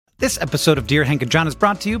This episode of Dear Hank and John is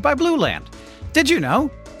brought to you by Blue Land. Did you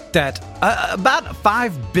know that about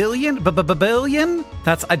 5 billion,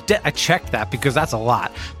 I checked that because that's a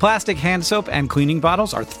lot, plastic hand soap and cleaning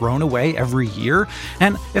bottles are thrown away every year?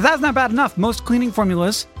 And if that's not bad enough, most cleaning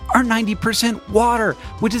formulas are 90% water,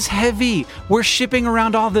 which is heavy. We're shipping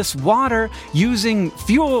around all this water using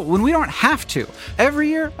fuel when we don't have to. Every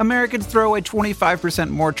year, Americans throw away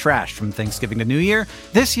 25% more trash from Thanksgiving to New Year.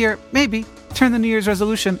 This year, maybe turn the New Year's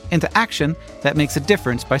resolution into action that makes a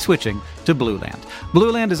difference by switching to Blue Land.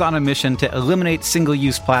 Blue Land is on a mission to eliminate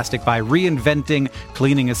single-use plastic by reinventing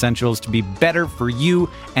cleaning essentials to be better for you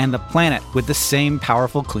and the planet with the same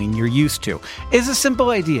powerful clean you're used to. It's a simple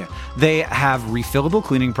idea. They have refillable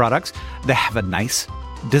cleaning products. They have a nice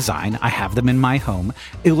design. I have them in my home.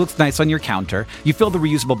 It looks nice on your counter. You fill the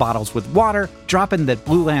reusable bottles with water, drop in the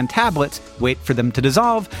Blue Land tablets, wait for them to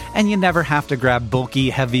dissolve, and you never have to grab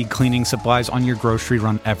bulky, heavy cleaning supplies on your grocery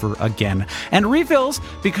run ever again. And refills,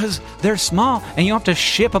 because they're small and you don't have to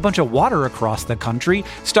ship a bunch of water across the country,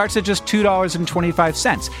 starts at just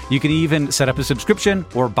 $2.25. You can even set up a subscription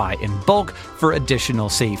or buy in bulk for additional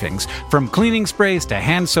savings. From cleaning sprays to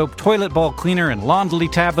hand soap, toilet bowl cleaner, and laundry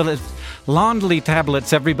tablets,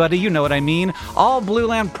 everybody, you know what I mean. All Blue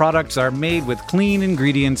Land products are made with clean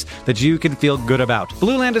ingredients that you can feel good about.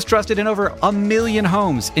 Blue Land is trusted in over 1 million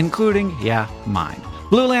homes, including, mine.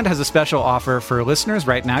 Blue Land has a special offer for listeners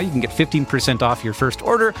right now. You can get 15% off your first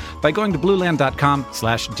order by going to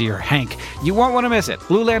blueland.com/dearhank. You won't want to miss it.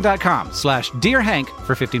 blueland.com/dearhank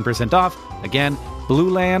for 15% off. Again,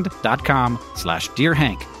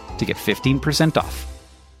 blueland.com/dearhank to get 15% off.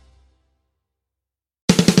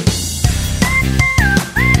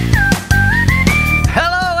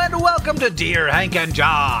 Welcome to Dear Hank and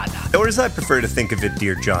John. Or as I prefer to think of it,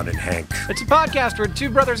 Dear John and Hank. It's a podcast where two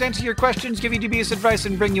brothers answer your questions, give you dubious advice,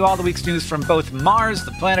 and bring you all the week's news from both Mars,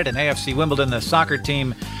 the planet, and AFC Wimbledon, the soccer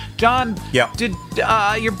team. John, did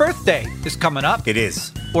your birthday is coming up? It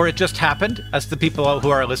is. Or it just happened, as the people who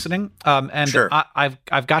are listening. And sure.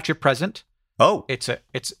 I've got your present. Oh. It's a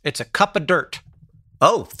cup of dirt.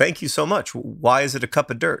 Oh, thank you so much. Why is it a cup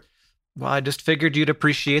of dirt? Well, I just figured you'd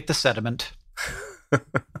appreciate the sediment.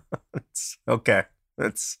 Okay.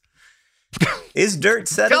 Is dirt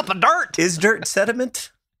sediment? Cup of dirt. Is dirt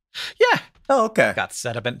sediment? Yeah. Oh, okay.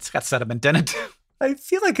 It's got sediment in it. I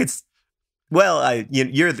feel like it's. Well,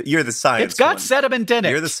 you're the science. It's got one. sediment in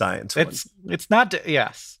it. You're the science one. It's not.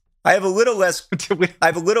 Yes. I have a little less.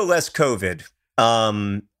 COVID.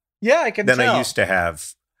 Yeah, I can than tell. I used to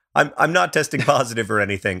have. I'm not testing positive or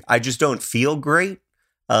anything. I just don't feel great.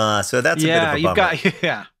 So that's a bit of a bummer.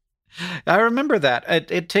 Yeah. I remember that.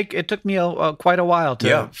 It took me quite a while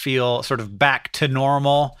to feel sort of back to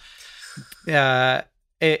normal,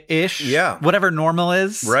 ish. Yeah, whatever normal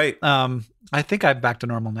is. Right. I think I'm back to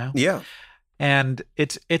normal now. Yeah, and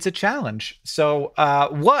it's a challenge. So,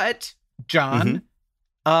 what, John?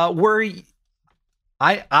 Were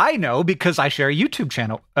I know because I share a YouTube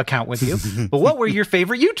channel account with you. But what were your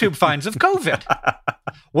favorite YouTube finds of COVID?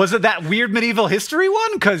 Was it that weird medieval history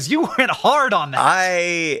one? Because you went hard on that.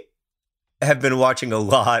 I have been watching a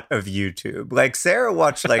lot of YouTube. Like Sarah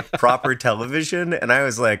watched like proper television, and I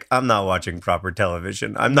was like, I'm not watching proper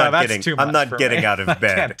television. I'm not getting out of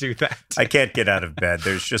bed. I can't do that. I can't get out of bed.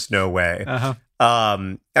 There's just no way.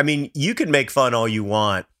 I mean, you can make fun all you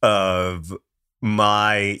want of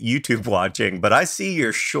my YouTube watching, but I see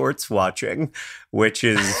your shorts watching, which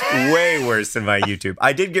is way worse than my YouTube.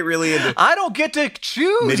 I did get really into. I don't get to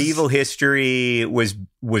choose. Medieval history was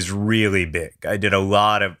really big. I did a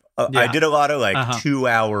lot of like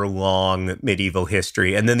 2-hour long medieval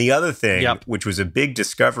history. And then the other thing, which was a big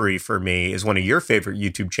discovery for me, is one of your favorite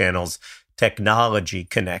YouTube channels, Technology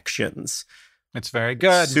Connections. It's very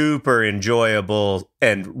good. Super enjoyable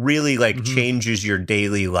and really changes your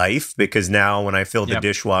daily life, because now when I fill the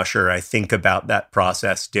dishwasher, I think about that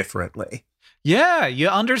process differently. Yeah, you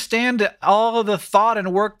understand all of the thought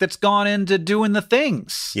and work that's gone into doing the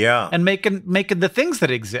things. Yeah. And making the things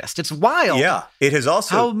that exist. It's wild. Yeah. It has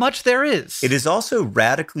also how much there is. It has also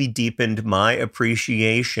radically deepened my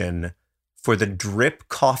appreciation for the drip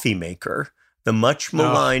coffee maker, the much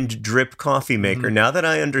maligned drip coffee maker. Now that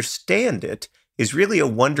I understand it, is really a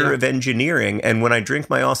wonder of engineering. And when I drink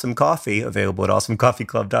my awesome coffee, available at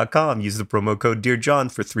awesomecoffeeclub.com, use the promo code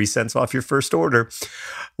DearJohn for 3 cents off your first order.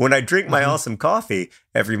 When I drink my awesome coffee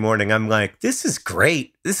every morning, I'm like, this is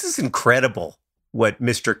great. This is incredible what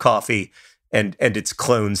Mr. Coffee and its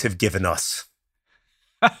clones have given us.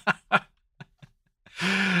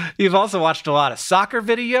 You've also watched a lot of soccer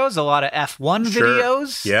videos, a lot of F1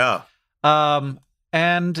 videos. Yeah.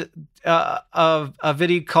 And a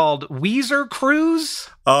video called Weezer Cruise.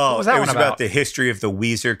 Oh, what was that it was one about the history of the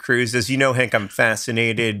Weezer cruise. As you know, Hank, I'm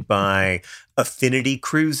fascinated by affinity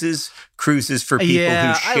cruises for people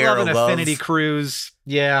who share I love an a love. affinity cruise.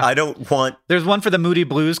 Yeah, I don't want. There's one for the Moody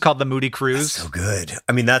Blues called the Moody Cruise. That's so good.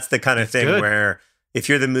 I mean, that's the kind of thing where if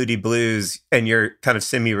you're the Moody Blues and you're kind of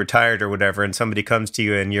semi-retired or whatever, and somebody comes to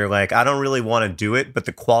you and you're like, I don't really want to do it, but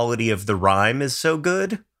the quality of the rhyme is so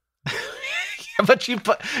good. But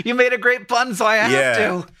you made a great pun, so I have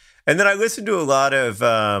to. And then I listened to a lot of.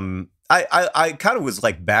 I kind of was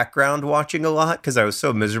like background watching a lot because I was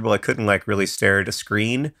so miserable I couldn't like really stare at a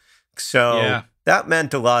screen. So that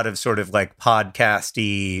meant a lot of sort of like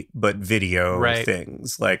podcasty but video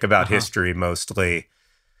things, like about history mostly,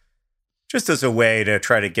 just as a way to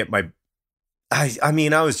try to get my. I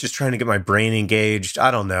mean, I was just trying to get my brain engaged. I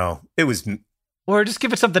don't know. It was. Or just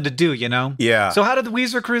give it something to do, you know? Yeah. So how did the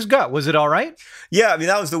Weezer Cruise go? Was it all right? Yeah, I mean,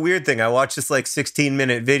 that was the weird thing. I watched this like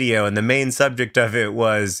 16-minute video, and the main subject of it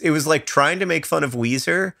was like trying to make fun of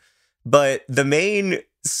Weezer, but the main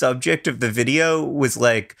subject of the video was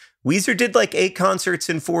like, Weezer did like 8 concerts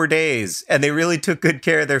in 4 days, and they really took good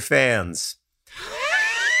care of their fans.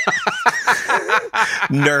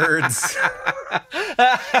 Nerds.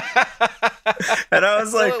 And I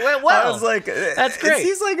was like, that's great. It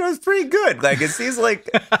seems like it was pretty good. Like, it seems like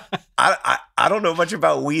I don't know much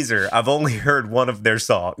about Weezer. I've only heard one of their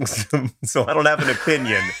songs, so I don't have an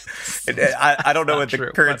opinion. I don't know what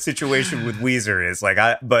the current situation with Weezer is. Like,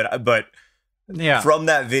 but from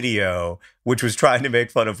that video, which was trying to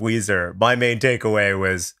make fun of Weezer, my main takeaway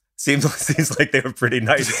was seems like they were pretty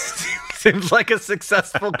nice. Seems like a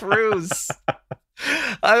successful cruise.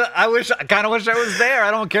 I kind of wish I was there.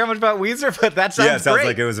 I don't care much about Weezer, but that sounds great. Yeah, it sounds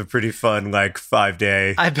like it was a pretty fun, like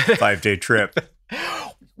 5-day trip.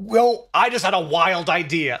 Well, I just had a wild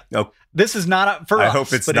idea. Oh, this is not for us. I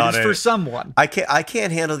hope it's but not it is for someone. I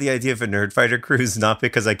can't handle the idea of a Nerdfighter cruise, not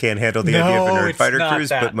because I can't handle the idea of a Nerdfighter cruise,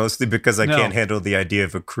 but mostly because I can't handle the idea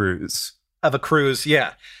of a cruise. Of a cruise,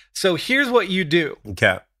 yeah. So here's what you do.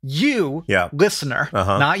 Okay. You, listener,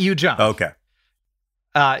 not you, John. Okay.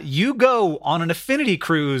 You go on an affinity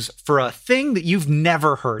cruise for a thing that you've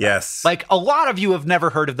never heard of. Yes. Like, a lot of you have never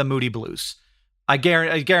heard of the Moody Blues. I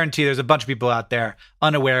guarantee there's a bunch of people out there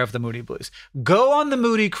unaware of the Moody Blues. Go on the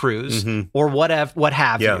Moody Cruise or what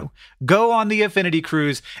have you. Go on the affinity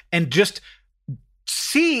cruise and just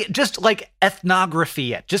see, just like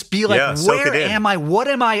ethnography it. Just be like, where am I? What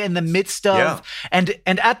am I in the midst of? Yeah.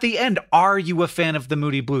 And at the end, are you a fan of the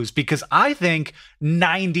Moody Blues? Because I think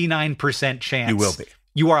 99% chance you will be.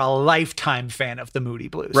 You are a lifetime fan of the Moody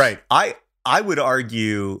Blues. Right. I would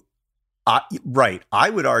argue. I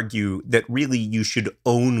would argue that really you should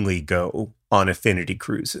only go on affinity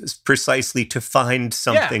cruises precisely to find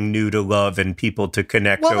something new to love and people to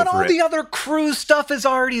connect over it. Well, and all the other cruise stuff is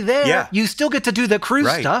already there. Yeah. You still get to do the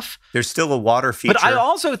cruise stuff. There's still a water feature. But I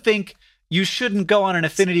also think you shouldn't go on an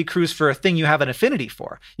affinity cruise for a thing you have an affinity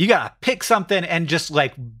for. You got to pick something and just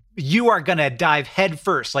like, you are going to dive head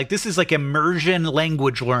first. Like, this is like immersion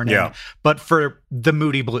language learning, but for the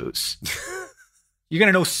Moody Blues. You're going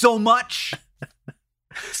to know so much.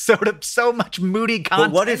 So much Moody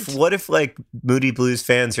content. But what if like Moody Blues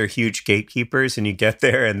fans are huge gatekeepers and you get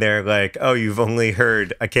there and they're like, oh, you've only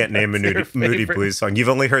heard, I can't name a Moody Blues song. You've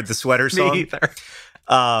only heard the sweater song. Me either.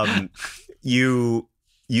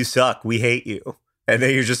 You suck. We hate you. And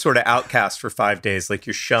then you're just sort of outcast for 5 days. Like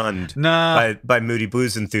you're shunned by Moody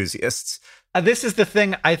Blues enthusiasts. This is the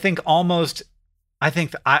thing. I think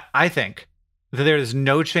that there is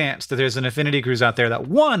no chance that there's an affinity cruise out there that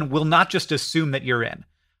one will not just assume that you're in.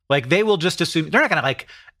 Like, they will just assume they're not going to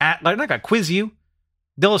they're not going to quiz you.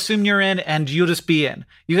 They'll assume you're in and you'll just be in.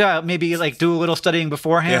 You got to maybe like do a little studying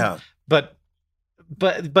beforehand. Yeah. But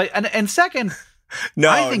second,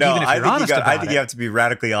 I think you have to be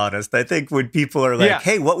radically honest. I think when people are like,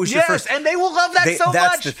 hey, what was your first? And they will love that so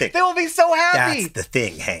much. The thing. They will be so happy. That's the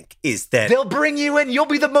thing, Hank, is that they'll bring you in. You'll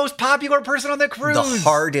be the most popular person on the cruise. The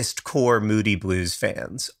hardest core Moody Blues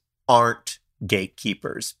fans aren't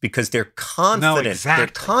gatekeepers because they're confident. No, exactly.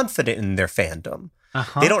 They're confident in their fandom.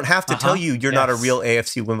 They don't have to tell you you're not a real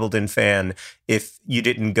AFC Wimbledon fan if you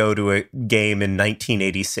didn't go to a game in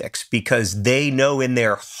 1986 because they know in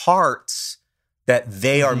their hearts that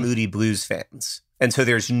they are Moody Blues fans. And so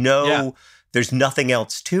there's nothing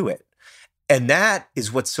else to it. And that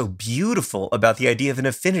is what's so beautiful about the idea of an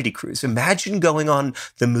affinity cruise. Imagine going on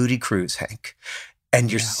the Moody Cruise, Hank,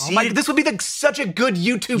 and you're seated. This would be such a good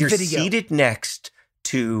YouTube video. You're seated next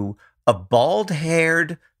to a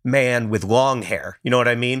bald-haired man with long hair. You know what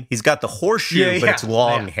I mean? He's got the horseshoe, but it's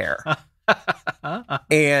long hair.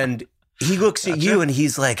 And he looks at you and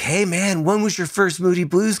he's like, hey, man, when was your first Moody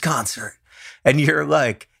Blues concert? And you're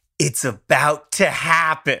like, it's about to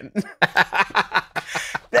happen.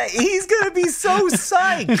 He's going to be so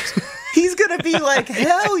psyched. He's going to be like,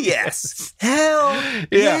 hell yes. Hell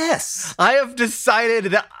yes. I have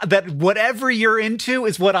decided that whatever you're into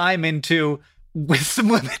is what I'm into with some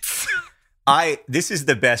limits. This is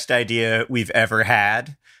the best idea we've ever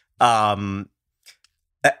had.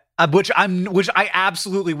 Which I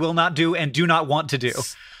absolutely will not do and do not want to do.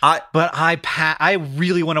 But I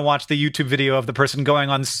really want to watch the YouTube video of the person going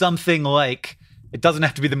on something like, it doesn't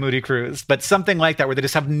have to be the Moody Cruise, but something like that where they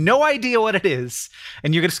just have no idea what it is,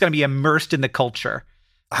 and you're just going to be immersed in the culture.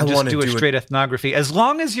 I want to do a straight ethnography, as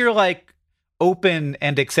long as you're like open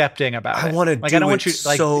and accepting about it. I want to do it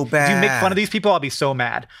so bad. If you make fun of these people, I'll be so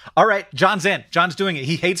mad. All right, John's in. John's doing it.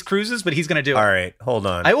 He hates cruises, but he's going to do it. All right, hold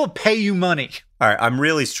on. I will pay you money. All right, I'm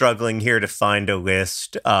really struggling here to find a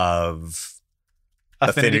list of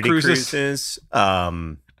affinity cruises.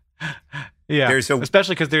 Yeah,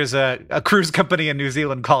 especially because there's a cruise company in New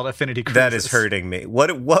Zealand called Affinity Cruises. That is hurting me.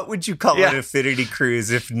 What would you call an affinity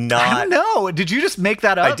cruise if not? I don't know. Did you just make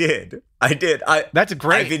that up? I did. That's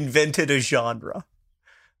great. I've invented a genre.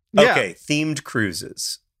 Yeah. Okay, themed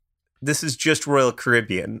cruises. This is just Royal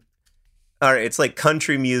Caribbean. All right, it's like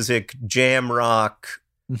country music, jam rock.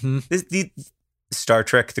 Mm-hmm. The Star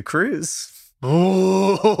Trek: The Cruise.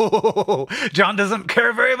 Oh, John doesn't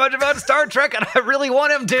care very much about Star Trek, and I really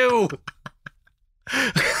want him to.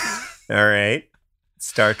 All right.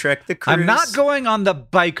 Star Trek: The Cruise. I'm not going on the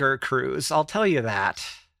biker cruise. I'll tell you that.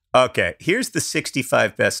 Okay. Here's the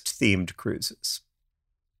 65 best themed cruises.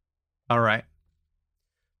 All right.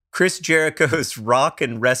 Chris Jericho's Rock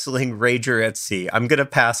and Wrestling Rager at Sea. I'm going to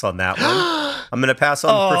pass on that one. I'm going to pass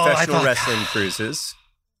on professional wrestling cruises.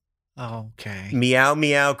 Okay. Meow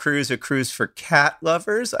Meow Cruise, a cruise for cat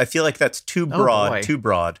lovers. I feel like that's too broad. Too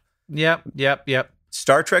broad. Yep.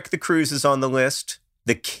 Star Trek: The Cruise is on the list.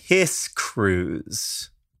 The Kiss Cruise.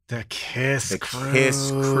 The Kiss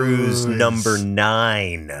Cruise number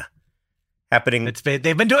 9. Happening.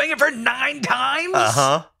 They've been doing it for 9 times?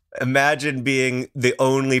 Uh-huh. Imagine being the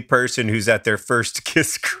only person who's at their first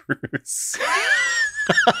Kiss Cruise.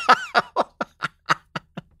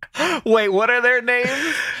 Wait, what are their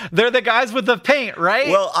names? They're the guys with the paint, right?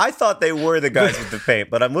 Well, I thought they were the guys with the paint,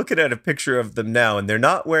 but I'm looking at a picture of them now, and they're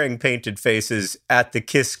not wearing painted faces at the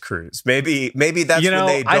Kiss Cruise. Maybe that's when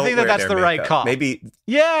they don't I think wear that's their the right makeup. call. Maybe.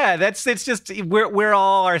 Yeah, it's just we're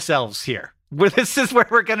all ourselves here. This is where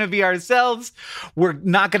we're going to be ourselves. We're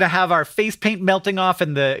not going to have our face paint melting off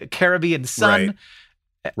in the Caribbean sun.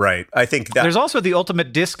 Right. I think that there's also the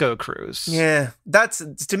Ultimate Disco Cruise. Yeah,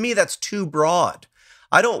 to me that's too broad.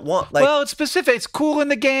 I don't want well, it's specific. It's Cool in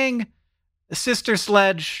the Gang, Sister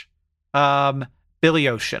Sledge, Billy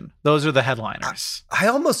Ocean. Those are the headliners. I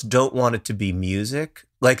almost don't want it to be music.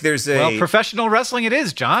 Like there's professional wrestling it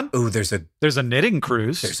is, John. Oh, there's a knitting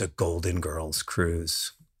cruise. There's a Golden Girls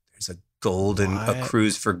cruise. There's a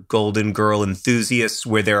cruise for Golden Girl enthusiasts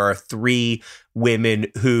where there are 3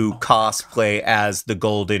 women who cosplay as the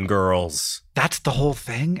Golden Girls. That's the whole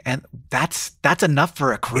thing, and that's enough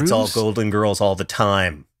for a cruise. It's all Golden Girls all the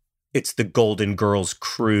time. It's the Golden Girls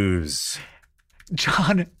cruise.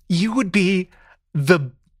 John, you would be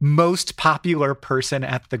the most popular person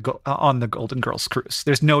at on the Golden Girls cruise.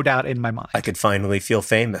 There's no doubt in my mind. I could finally feel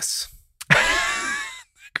famous.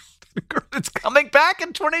 It's coming back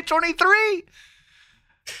in 2023.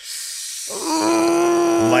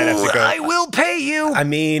 Might have to go. I will pay you. I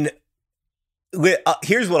mean,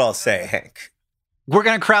 here's what I'll say, Hank. We're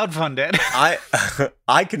going to crowdfund it.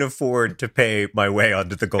 I can afford to pay my way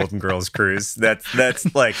onto the Golden Girls cruise.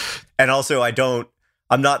 That's like, and also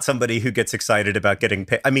I'm not somebody who gets excited about getting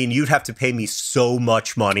paid. I mean, you'd have to pay me so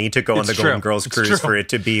much money to go on the Golden Girls cruise for it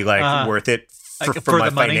to be like worth it from my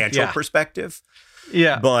financial perspective.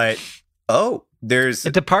 Yeah. But,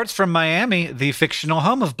 it departs from Miami, the fictional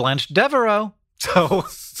home of Blanche Devereaux. So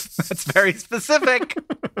that's very specific.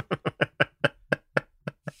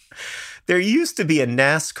 There used to be a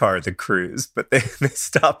NASCAR, the cruise, but they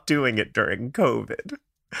stopped doing it during COVID.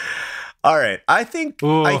 All right. I think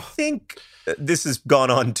this has gone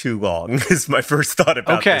on too long is my first thought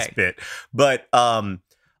about this bit. But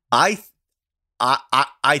I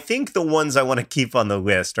think the ones I want to keep on the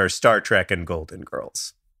list are Star Trek and Golden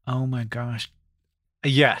Girls. Oh my gosh.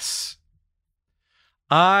 Yes.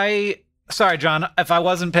 Sorry, John, if I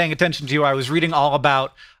wasn't paying attention to you, I was reading all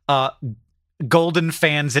about Golden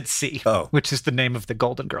Fans at Sea, which is the name of the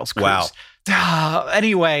Golden Girls cruise. Wow.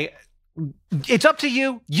 Anyway, it's up to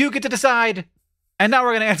you. You get to decide. And now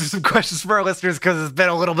we're going to answer some questions for our listeners because it's been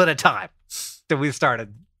a little bit of time that we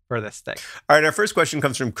started for this thing. All right, our first question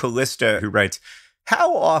comes from Callista, who writes,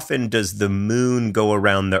 how often does the moon go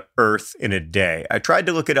around the Earth in a day? I tried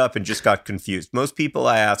to look it up and just got confused. Most people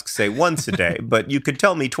I ask say once a day, but you could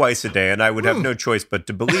tell me twice a day, and I would have no choice but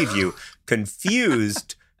to believe you.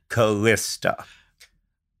 Confused Callista.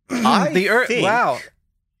 The Earth. Wow.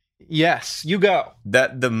 Yes, you go.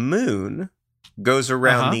 That the moon goes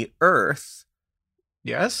around the Earth.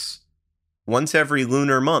 Yes. Once every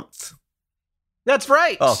lunar month. That's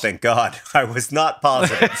right. Oh, thank God. I was not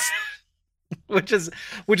positive. Which is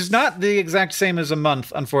not the exact same as a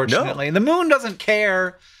month, unfortunately. No. The moon doesn't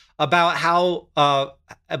care about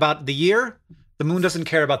about the year. The moon doesn't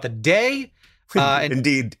care about the day.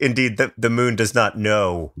 Indeed, the moon does not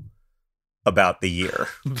know about the year.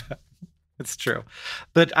 It's true,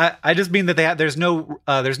 but I just mean that there's no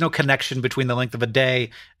connection between the length of a day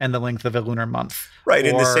and the length of a lunar month. Right,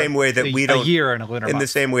 in the same way that we don't a year in a lunar month. In the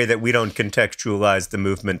same way that we don't contextualize the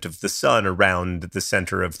movement of the sun around the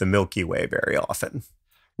center of the Milky Way very often.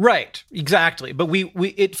 Right, exactly. But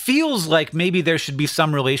it feels like maybe there should be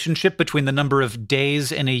some relationship between the number of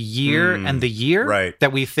days in a year and the year. Right.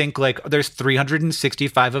 That we think like there's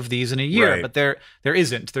 365 of these in a year, right. But there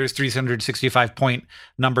isn't. There's 365 point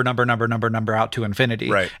number out to infinity.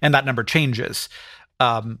 Right. And that number changes,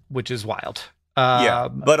 which is wild. Yeah,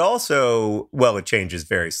 but also, well, it changes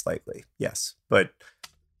very slightly. Yes, but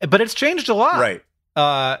it's changed a lot. Right.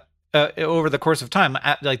 Over the course of time,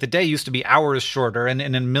 like the day used to be hours shorter, and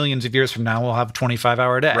in millions of years from now, we'll have a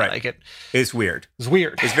 25-hour day. Right. Like it's weird. It's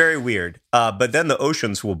weird. It's very weird. But then the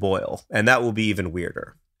oceans will boil, and that will be even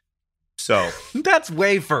weirder. So that's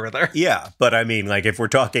way further. Yeah, but I mean, like if we're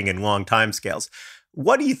talking in long time scales,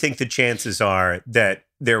 what do you think the chances are that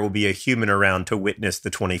there will be a human around to witness the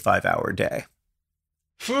 25-hour day?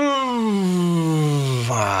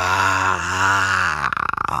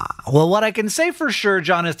 Well, what I can say for sure,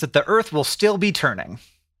 John, is that the Earth will still be turning.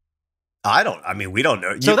 We don't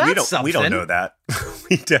know. So that's something. We don't know that.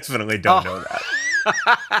 We definitely don't know that.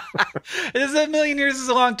 This is a million years is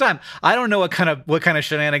a long time. I don't know what kind of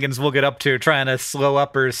shenanigans we'll get up to trying to slow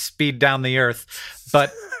up or speed down the Earth,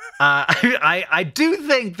 but I do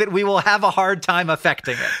think that we will have a hard time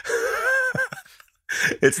affecting it.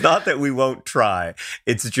 It's not that we won't try.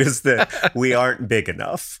 It's just that we aren't big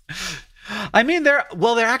enough. I mean, there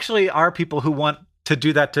actually are people who want to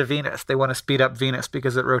do that to Venus. They want to speed up Venus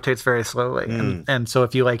because it rotates very slowly. And so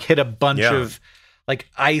if you like hit a bunch of like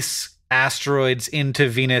ice asteroids into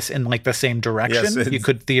Venus in like the same direction, you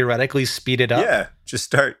could theoretically speed it up. Yeah,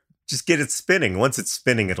 just get it spinning. Once it's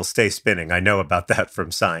spinning, it'll stay spinning. I know about that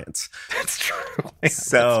from science. That's true. That's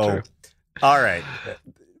true. All right.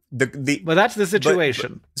 But that's the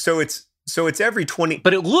situation. So it's every 20.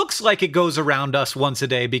 But it looks like it goes around us once a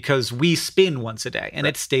day because we spin once a day, and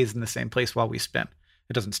it stays in the same place while we spin.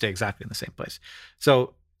 It doesn't stay exactly in the same place.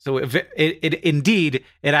 So it indeed,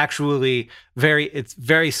 it's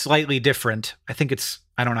very slightly different. I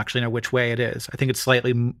don't actually know which way it is. I think it's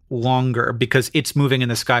slightly longer because it's moving in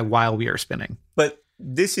the sky while we are spinning. But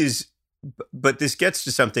this gets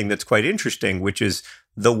to something that's quite interesting, which is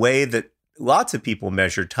the way that lots of people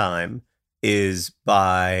measure time is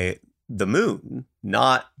by the moon,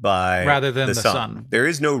 not by rather than the sun. sun. There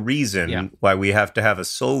is no reason why we have to have a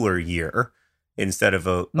solar year instead of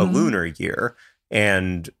a lunar year.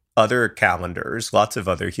 And other calendars, lots of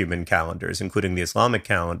other human calendars, including the Islamic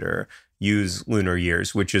calendar, use lunar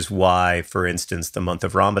years, which is why, for instance, the month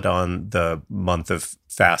of Ramadan, the month of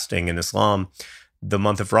fasting in Islam, the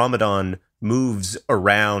month of Ramadan moves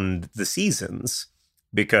around the seasons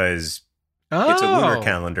because it's a lunar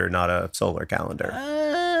calendar, not a solar calendar.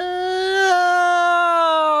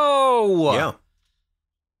 Oh! Yeah.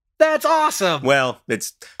 That's awesome. Well,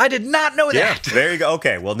 I did not know that. Yeah, there you go.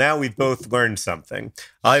 Okay, well, now we've both learned something.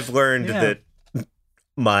 I've learned that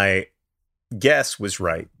my guess was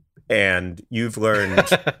right, and you've learned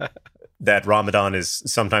that Ramadan is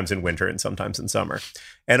sometimes in winter and sometimes in summer.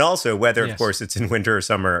 And also, whether, of course, it's in winter or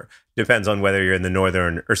summer depends on whether you're in the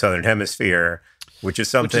northern or southern hemisphere, which is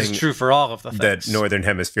something which is true for all of the things that northern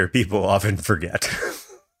hemisphere people often forget.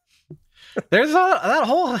 There's that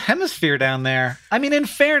whole hemisphere down there. I mean, in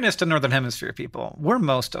fairness to northern hemisphere people, we're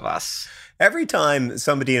most of us. Every time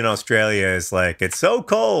somebody in Australia is like, it's so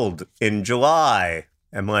cold in July,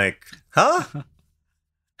 I'm like, huh?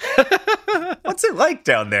 What's it like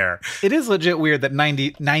down there? It is legit weird that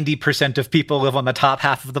 90% of people live on the top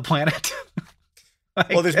half of the planet.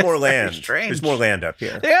 Well, there's more land. Strange. There's more land up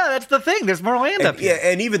here. Yeah, that's the thing. There's more land up here. Yeah,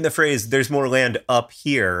 and even the phrase "there's more land up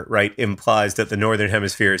here," right, implies that the northern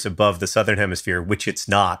hemisphere is above the southern hemisphere, which it's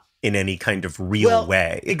not in any kind of real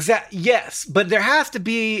way. Yes, but there has to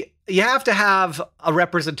be. you have to have a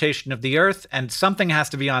representation of the Earth, and something has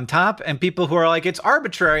to be on top. And people who are like, it's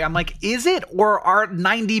arbitrary. I'm like, is it? Or are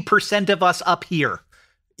 90% of us up here?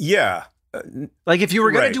 Yeah. Like, if you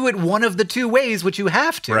were going to do it one of the two ways, which you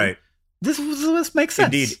have to, right. This makes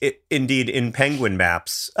sense. Indeed, in penguin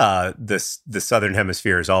maps, the southern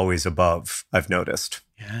hemisphere is always above. I've noticed.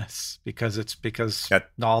 Yes, because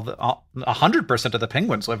 100% of the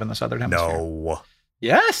penguins live in the southern hemisphere. No.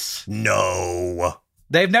 Yes. No.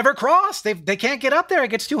 They've never crossed. They can't get up there.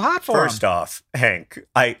 It gets too hot for them. First off, Hank,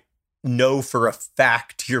 I know for a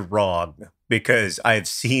fact you're wrong because I've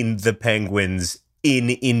seen the penguins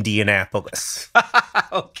in Indianapolis.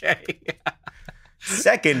 Okay.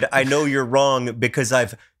 Second, I know you're wrong because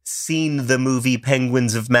I've seen the movie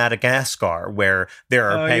Penguins of Madagascar, where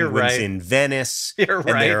there are penguins in Venice. You're right.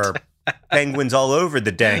 And there are penguins all over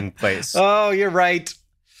the dang place. Oh, you're right.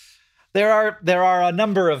 There are a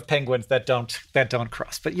number of penguins that don't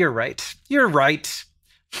cross, but you're right. You're right.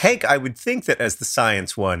 Hank, I would think that as the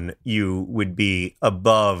science one, you would be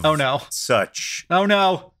above such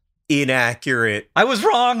inaccurate I was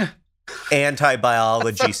wrong.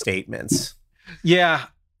 Anti-biology statements. Yeah.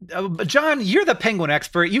 John, you're the penguin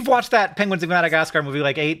expert. You've watched that Penguins of Madagascar movie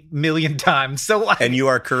like 8 million times. And you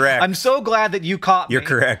are correct. I'm so glad that you caught me. You're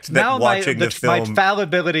correct. That now watching the film, my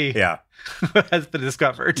fallibility has been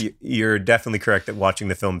discovered. You're definitely correct that watching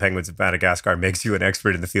the film Penguins of Madagascar makes you an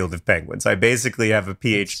expert in the field of penguins. I basically have a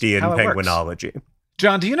PhD in penguinology.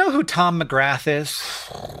 John, do you know who Tom McGrath is?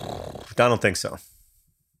 I don't think so.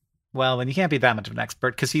 Well, then you can't be that much of an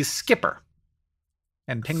expert because he's Skipper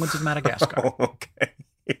in Penguins of Madagascar. Okay.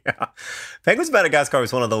 Yeah. Penguins of Madagascar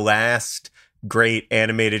was one of the last great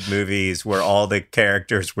animated movies where all the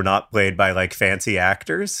characters were not played by like fancy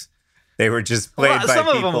actors. They were just played by some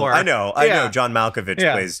people. Of them were. I know. John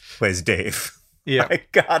Malkovich plays Dave. Yeah. My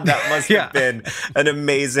God, that must have been an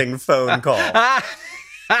amazing phone call.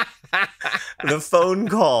 The phone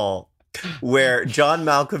call where John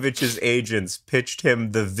Malkovich's agents pitched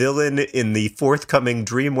him the villain in the forthcoming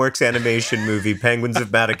DreamWorks animation movie Penguins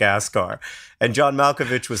of Madagascar. And John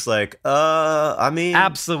Malkovich was like,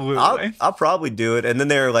 absolutely. I'll probably do it. And then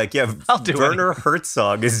they were like, Werner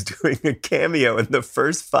Herzog is doing a cameo in the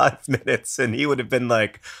first 5 minutes. And he would have been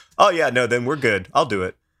like, oh, yeah, no, then we're good. I'll do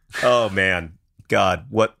it. Oh, man. God,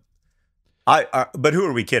 what? But who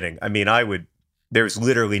are we kidding? I mean, there's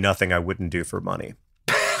literally nothing I wouldn't do for money.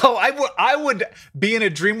 Oh, I would be in a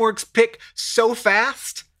DreamWorks pick so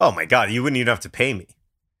fast. Oh, my God. You wouldn't even have to pay me.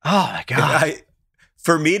 Oh, my God.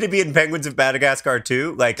 For me to be in Penguins of Madagascar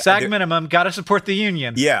too, like SAG minimum, got to support the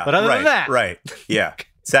union. Yeah, but other than that, right, yeah,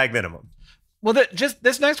 SAG minimum. Well,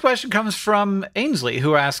 this next question comes from Ainsley,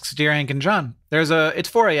 who asks, "Dear Hank and John, it's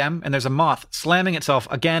 4 a.m. and there's a moth slamming itself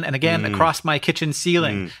again and again across my kitchen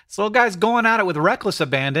ceiling. This little guy's going at it with reckless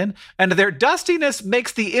abandon, and their dustiness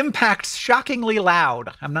makes the impact shockingly loud."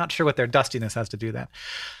 I'm not sure what their dustiness has to do with that,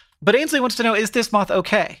 but Ainsley wants to know: is this moth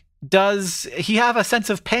okay? Does he have a sense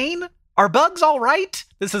of pain? Are bugs all right?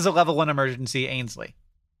 This is a level 1 emergency, Ainsley.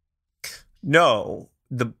 No,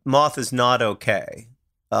 the moth is not okay.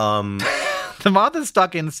 The moth is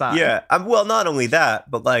stuck inside. Yeah. Well, not only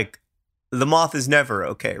that, but like the moth is never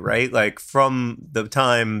okay, right? Like from the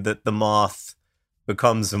time that the moth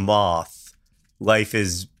becomes a moth, life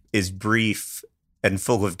is brief and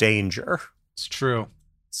full of danger. It's true.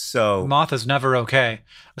 So moth is never okay,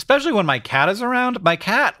 especially when my cat is around. My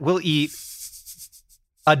cat will eat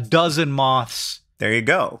a dozen moths. There you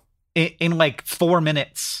go. In like 4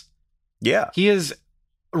 minutes. Yeah. He is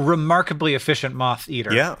a remarkably efficient moth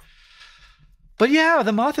eater. Yeah. But yeah,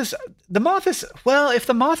 the moth is, well, if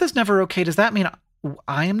the moth is never okay, does that mean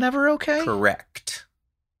I am never okay? Correct.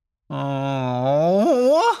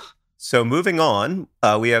 Oh. So moving on,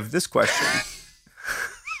 we have this question.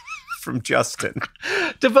 From Justin.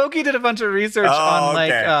 Devoki did a bunch of research on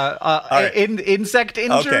insect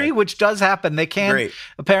injury, which does happen. They can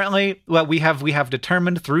apparently. Well, we have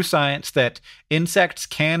determined through science that insects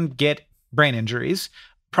can get brain injuries.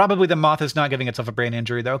 Probably the moth is not giving itself a brain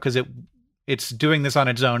injury though, because it's doing this on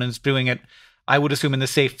its own and it's doing it, I would assume, in the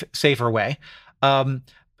safer way. And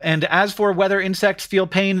as for whether insects feel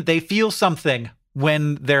pain, they feel something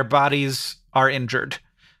when their bodies are injured.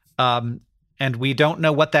 And we don't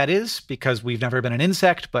know what that is because we've never been an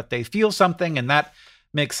insect, but they feel something, and that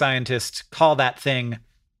makes scientists call that thing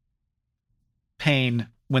pain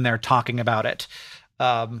when they're talking about it.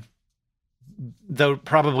 Though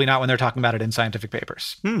probably not when they're talking about it in scientific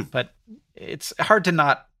papers. But it's hard to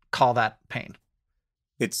not call that pain.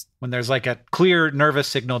 It's when there's like a clear nervous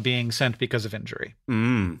signal being sent because of injury.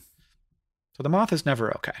 So the moth is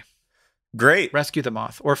never okay. Great. Rescue the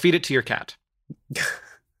moth or feed it to your cat.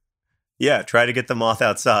 Yeah, try to get the moth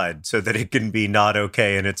outside so that it can be not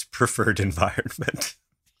okay in its preferred environment.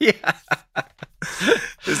 Yeah.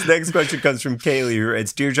 This next question comes from Kaylee, who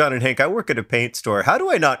writes, Dear John and Hank, I work at a paint store. How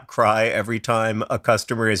do I not cry every time a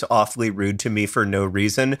customer is awfully rude to me for no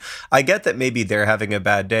reason? I get that maybe they're having a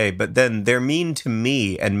bad day, but then they're mean to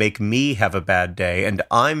me and make me have a bad day, and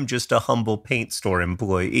I'm just a humble paint store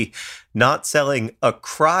employee, not selling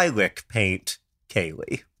acrylic paint,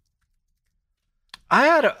 Kaylee.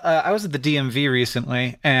 I was at the DMV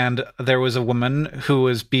recently, and there was a woman who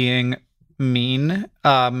was being mean,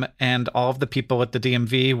 and all of the people at the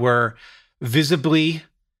DMV were visibly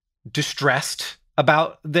distressed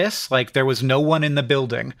about this. Like, there was no one in the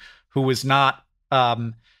building who was not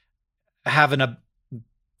having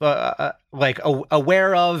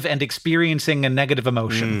aware of and experiencing a negative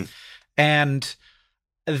emotion. And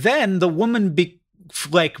then the woman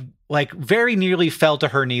very nearly fell to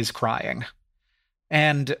her knees crying.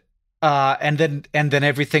 And then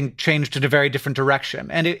everything changed in a very different direction.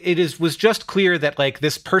 And it was just clear that like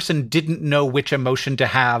this person didn't know which emotion to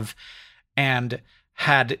have, and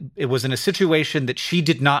it was in a situation that she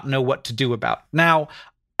did not know what to do about. Now,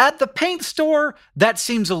 at the paint store, that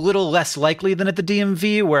seems a little less likely than at the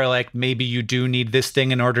DMV, where like maybe you do need this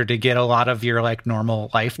thing in order to get a lot of your like normal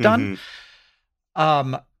life done.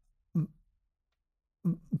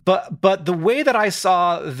 But the way that I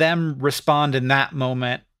saw them respond in that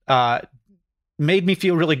moment made me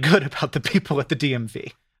feel really good about the people at the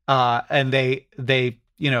DMV. And they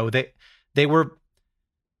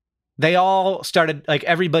all started, like,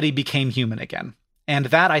 everybody became human again. And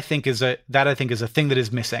that I think is a thing that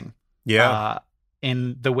is missing. Yeah.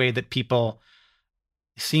 In the way that people,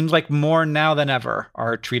 seems like more now than ever,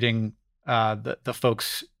 are treating the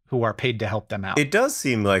folks who are paid to help them out. It does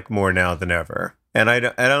seem like more now than ever. And I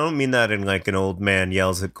don't mean that in like an old man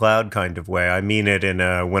yells at cloud kind of way. I mean it in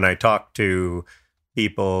when I talk to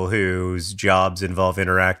people whose jobs involve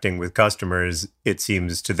interacting with customers, it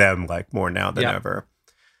seems to them like more now than ever.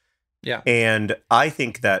 Yeah. And I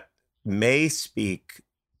think that may speak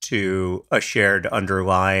to a shared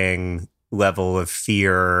underlying level of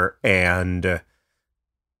fear and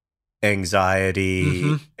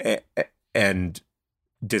anxiety and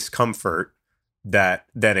discomfort that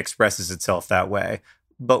then expresses itself that way.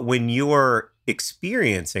 But when you're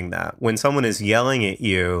experiencing that, when someone is yelling at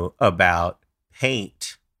you about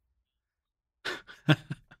paint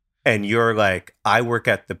and you're like, I work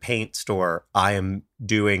at the paint store, I am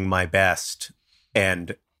doing my best,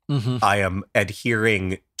 and I am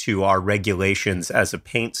adhering to our regulations as a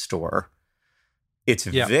paint store, it's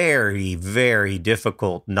very, very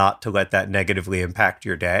difficult not to let that negatively impact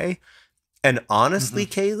your day. And honestly,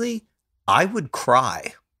 Kaylee, I would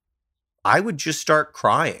cry. I would just start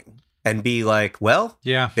crying and be like, well,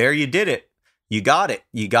 there you did it. You got it.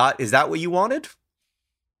 Is that what you wanted?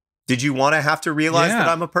 Did you want to have to realize that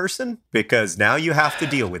I'm a person? Because now you have to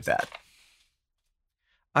deal with that.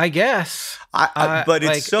 I guess. But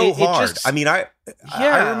it's so hard. I mean, I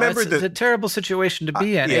remember it's a terrible situation to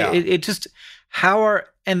be in. It just,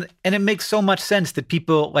 and it makes so much sense that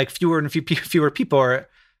people, like fewer and fewer people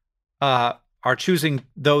are choosing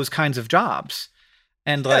those kinds of jobs.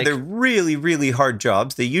 And like, they're really, really hard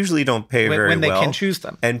jobs. They usually don't pay very well. When they can choose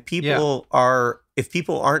them. And people if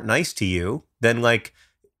people aren't nice to you, then like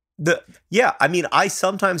I mean, I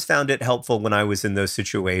sometimes found it helpful when I was in those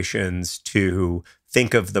situations to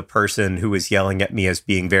think of the person who was yelling at me as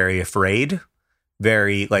being very afraid,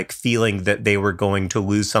 very like feeling that they were going to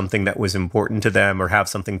lose something that was important to them or have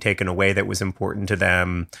something taken away that was important to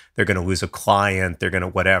them. They're going to lose a client. They're going to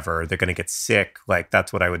whatever. They're going to get sick. Like,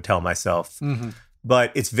 that's what I would tell myself.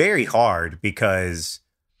 But it's very hard because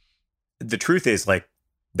the truth is, like,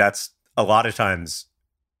 that's a lot of times,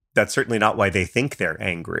 that's certainly not why they think they're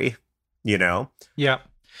angry, you know? Yeah.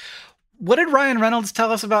 What did Ryan Reynolds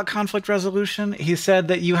tell us about conflict resolution? He said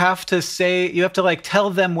that you have to like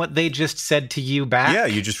tell them what they just said to you back. Yeah,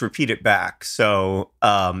 you just repeat it back. So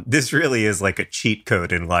this really is like a cheat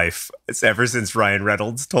code in life. It's ever since Ryan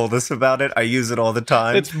Reynolds told us about it. I use it all the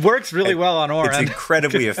time. It works really well on Oren. It's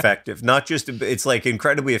incredibly effective. It's like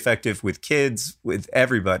incredibly effective with kids, with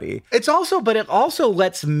everybody. It also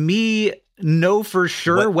lets me know for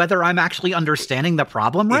sure whether I'm actually understanding the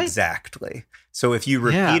problem right. Exactly. So if you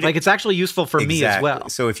repeat it, like it's actually useful for me as well.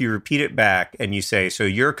 So if you repeat it back and you say, so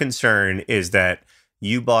your concern is that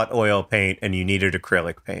you bought oil paint and you needed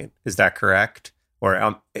acrylic paint. Is that correct?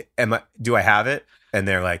 Or do I have it? And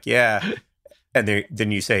they're like, yeah. And then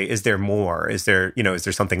you say, is there more? Is there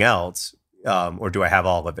something else? Or do I have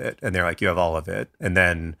all of it? And they're like, you have all of it. And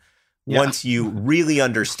then once you really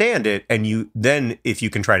understand it, and if you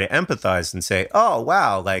can try to empathize and say, oh,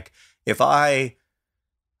 wow, like, if I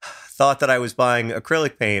thought that I was buying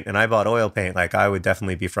acrylic paint and I bought oil paint, like I would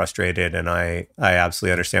definitely be frustrated, and I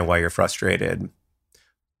absolutely understand why you're frustrated.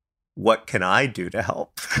 What can I do to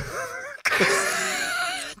help?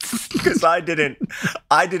 Because I didn't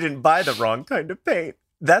buy the wrong kind of paint.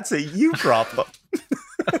 That's a you problem.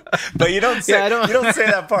 But you don't say you don't say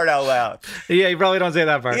that part out loud. Yeah, you probably don't say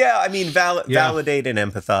that part. Yeah, I mean validate and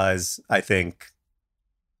empathize, I think.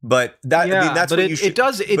 But that's what you should.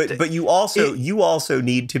 But you also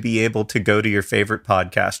need to be able to go to your favorite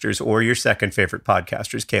podcasters or your second favorite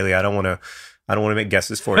podcasters. Kaylee, I don't want to make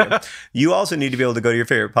guesses for you. You also need to be able to go to your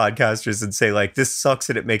favorite podcasters and say, like, this sucks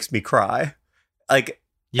and it makes me cry. Like,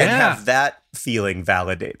 and have that feeling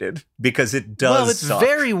validated, because it does. Well, it's suck.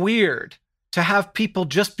 Very weird to have people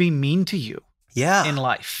just be mean to you. Yeah. In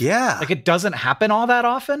life. Yeah. Like, it doesn't happen all that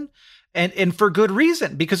often, and for good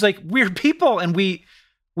reason, because like we're people, and we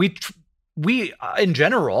in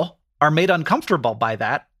general are made uncomfortable by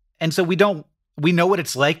that. And so we know what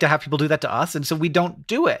it's like to have people do that to us. And so we don't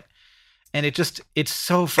do it. And it's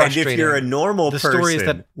so frustrating. And if you're a normal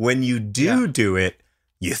person, when you do it,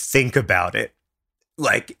 you think about it.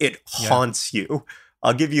 Like, it haunts you.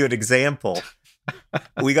 I'll give you an example.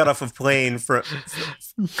 We got off a plane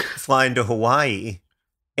flying to Hawaii,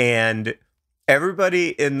 and everybody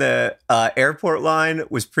in the airport line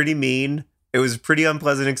was pretty mean. It was a pretty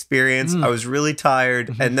unpleasant experience. I was really tired.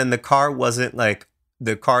 Mm-hmm. And then the car wasn't like,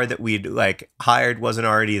 the car that we'd like hired wasn't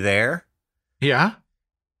already there. Yeah.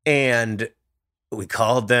 And we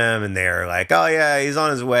called them, and they were like, oh yeah, he's on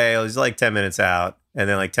his way. He's like 10 minutes out. And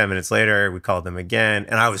then like 10 minutes later, we called them again.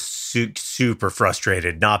 And I was super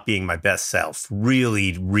frustrated, not being my best self.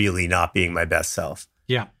 Really, really not being my best self.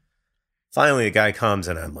 Yeah. Finally, the guy comes,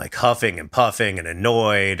 and I'm like huffing and puffing and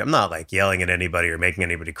annoyed. I'm not like yelling at anybody or making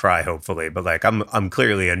anybody cry, hopefully, but like I'm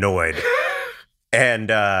clearly annoyed. And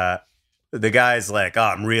the guy's like, oh,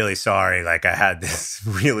 I'm really sorry. Like, I had this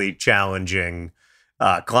really challenging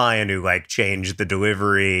client who like changed the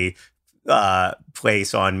delivery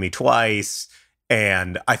place on me twice.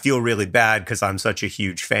 And I feel really bad because I'm such a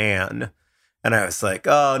huge fan. And I was like,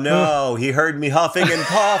 oh no, he heard me huffing and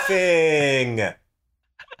puffing.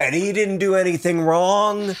 And he didn't do anything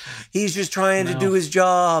wrong. He's just trying to do his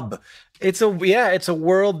job. It's a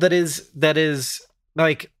world that is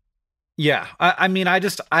like, yeah. I mean, I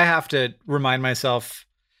have to remind myself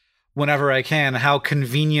whenever I can how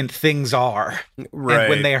convenient things are. Right. And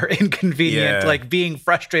when they are inconvenient, like being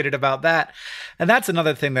frustrated about that. And that's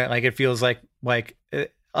another thing that like, it feels like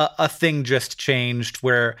a thing just changed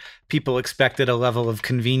where people expected a level of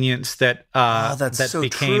convenience that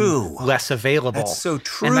became less available. That's so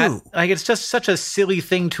true. And that, like, it's just such a silly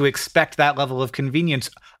thing to expect that level of convenience,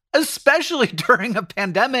 especially during a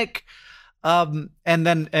pandemic. And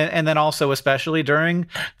then also especially during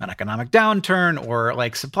an economic downturn or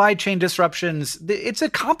like supply chain disruptions. It's a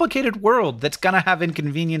complicated world that's going to have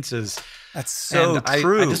inconveniences. That's so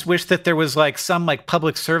true. I just wish that there was like some like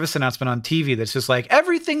public service announcement on TV that's just like,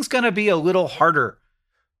 everything's going to be a little harder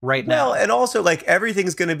right now. Well, and also like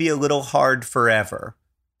everything's going to be a little hard forever,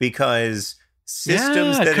 because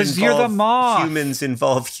systems that involve humans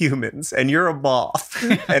involve humans, and you're a moth.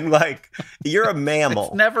 And like, you're a mammal.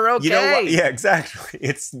 It's never okay. You know what? Yeah,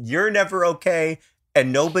 exactly. You're never okay,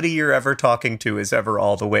 and nobody you're ever talking to is ever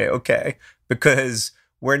all the way okay, because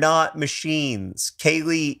we're not machines.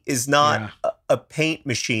 Kaylee is not a paint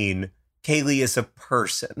machine. Kaylee is a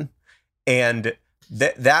person. And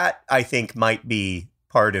that I think might be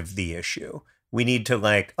part of the issue. We need to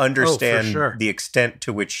like understand the extent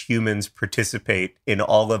to which humans participate in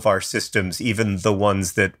all of our systems, even the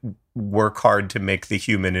ones that work hard to make the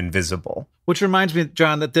human invisible. Which reminds me,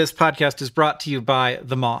 John, that this podcast is brought to you by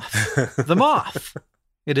The Moth. The Moth.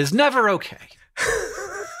 It is never okay.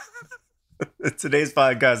 Today's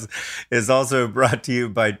podcast is also brought to you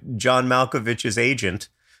by John Malkovich's agent.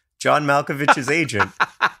 John Malkovich's agent.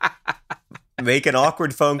 Making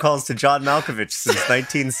awkward phone calls to John Malkovich since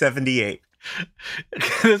 1978.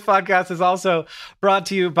 This podcast is also brought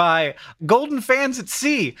to you by Golden Fans at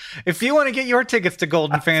Sea. If you want to get your tickets to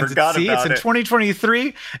Golden Fans at Sea, it's in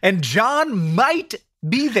 2023, and John might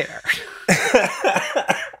be there.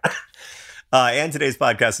 And today's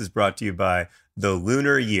podcast is brought to you by the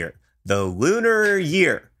Lunar Year. The Lunar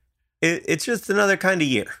Year. It's just another kind of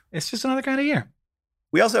year. It's just another kind of year.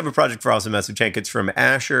 We also have a project for Awesome Message Hank. It's from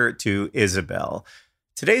Asher to Isabel.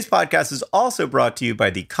 Today's podcast is also brought to you by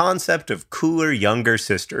the concept of cooler younger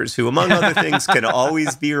sisters, who, among other things, can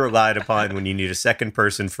always be relied upon when you need a second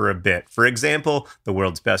person for a bit. For example, the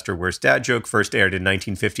world's best or worst dad joke first aired in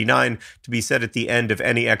 1959 to be said at the end of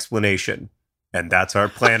any explanation. And that's our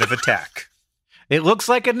plan of attack. It looks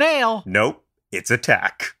like a nail. Nope, it's a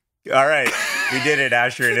tack. All right, we did it,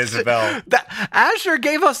 Asher and Isabel. Asher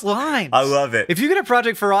gave us lines. I love it. If you get a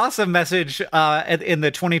Project for Awesome message in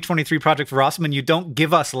the 2023 Project for Awesome and you don't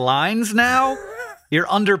give us lines now, you're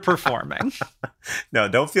underperforming. No,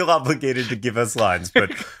 don't feel obligated to give us lines,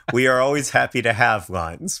 but we are always happy to have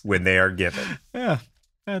lines when they are given. Yeah,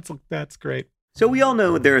 that's great. So we all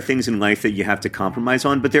know there are things in life that you have to compromise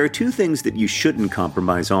on, but there are two things that you shouldn't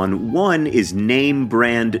compromise on. One is name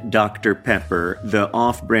brand Dr. Pepper. The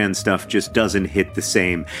off-brand stuff just doesn't hit the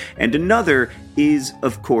same. And another is,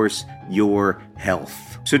 of course, your health.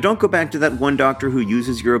 So don't go back to that one doctor who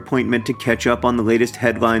uses your appointment to catch up on the latest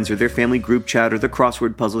headlines or their family group chat or the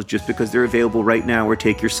crossword puzzles just because they're available right now, or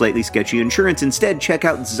take your slightly sketchy insurance. Instead, check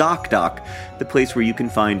out ZocDoc, the place where you can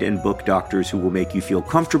find and book doctors who will make you feel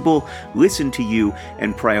comfortable, listen to you,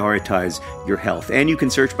 and prioritize your health. And you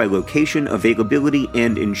can search by location, availability,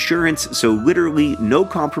 and insurance. So literally no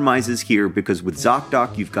compromises here, because with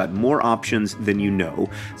ZocDoc, you've got more options than you know.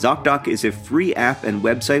 ZocDoc is a free app and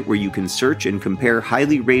website where you can search and compare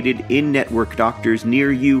highly rated in-network doctors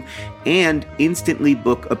near you and instantly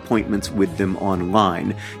book appointments with them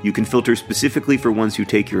online. You can filter specifically for ones who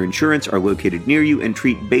take your insurance, are located near you, and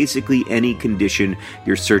treat basically any condition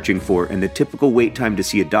you're searching for. And the typical wait time to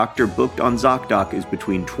see a doctor booked on ZocDoc is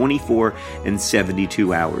between 24 and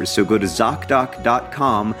 72 hours. So go to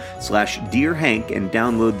ZocDoc.com/DearHank and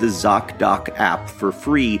download the ZocDoc app for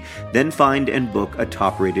free. Then find and book a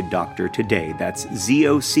top-rated doctor today. That's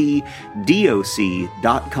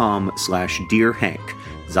ZocDoc.com/DearHank.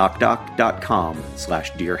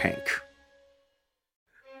 ZocDoc.com/DearHank.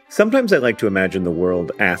 Sometimes I like to imagine the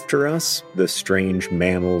world after us, the strange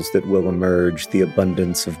mammals that will emerge, the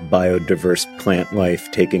abundance of biodiverse plant life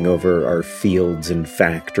taking over our fields and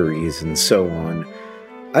factories, and so on.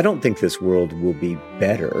 I don't think this world will be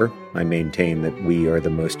better. I maintain that we are the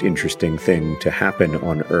most interesting thing to happen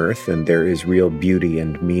on Earth, and there is real beauty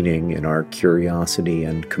and meaning in our curiosity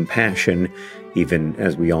and compassion, even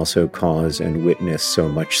as we also cause and witness so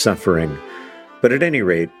much suffering. But at any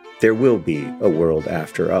rate, there will be a world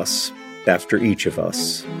after us, after each of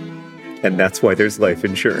us. And that's why there's life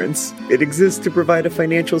insurance. It exists to provide a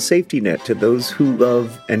financial safety net to those who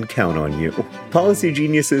love and count on you. Policy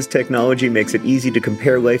Genius's technology makes it easy to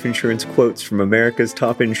compare life insurance quotes from America's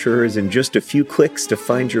top insurers in just a few clicks to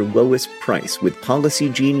find your lowest price. With Policy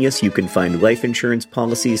Genius, you can find life insurance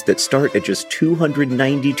policies that start at just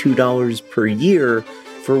 $292 per year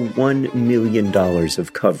for $1 million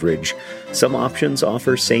of coverage. Some options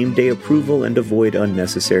offer same-day approval and avoid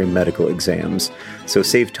unnecessary medical exams. So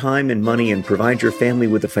save time and money and provide your family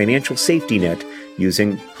with a financial safety net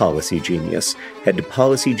using Policy Genius. Head to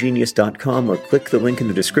PolicyGenius.com or click the link in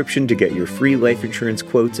the description to get your free life insurance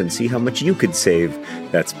quotes and see how much you could save.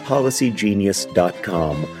 That's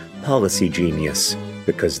PolicyGenius.com. Policy Genius,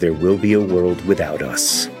 because there will be a world without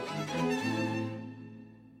us.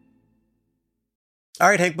 All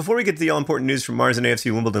right, Hank, before we get to the all-important news from Mars and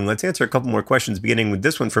AFC Wimbledon, let's answer a couple more questions, beginning with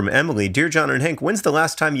this one from Emily. Dear John and Hank, when's the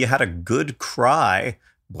last time you had a good cry?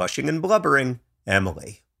 Blushing and blubbering,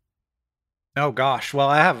 Emily. Oh, gosh. Well,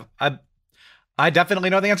 I definitely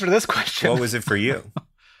know the answer to this question. What was it for you?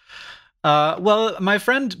 Well, my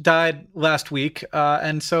friend died last week,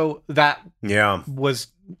 and so that was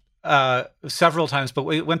several times, but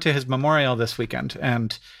we went to his memorial this weekend,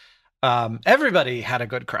 and everybody had a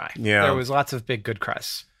good cry. Yeah. There was lots of big good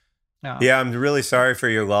cries. Yeah, I'm really sorry for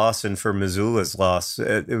your loss and for Missoula's loss.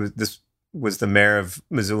 This was the mayor of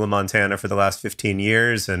Missoula, Montana for the last 15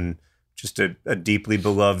 years, and just a deeply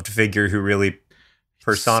beloved figure who really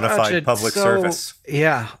personified public service.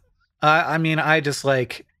 Yeah. I mean, I just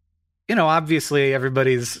obviously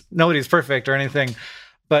nobody's perfect or anything,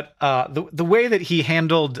 but the way that he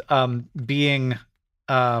handled being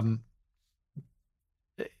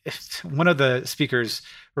one of the speakers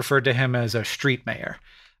referred to him as a street mayor,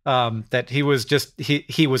 that he was just,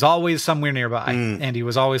 he was always somewhere nearby and he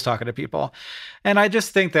was always talking to people. And I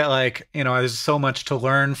just think that there's so much to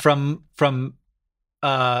learn from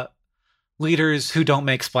leaders who don't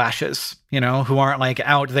make splashes, who aren't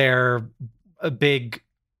out there big,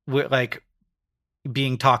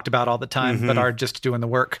 being talked about all the time, but are just doing the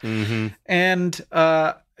work. And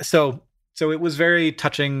so it was very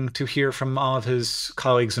touching to hear from all of his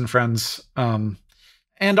colleagues and friends.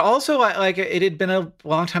 And also, it had been a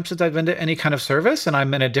long time since I've been to any kind of service, and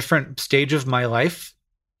I'm in a different stage of my life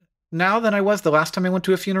now than I was the last time I went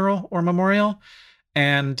to a funeral or memorial.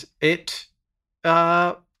 And it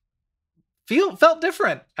felt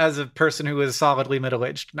different as a person who is solidly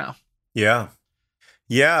middle-aged now. Yeah.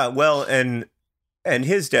 Yeah, well, and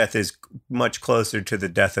his death is much closer to the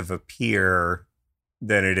death of a peer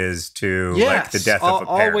than it is to like the death of a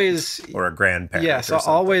parent or a grandparent. Yes, or something.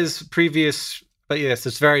 always previous. But yes,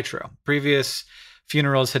 it's very true. Previous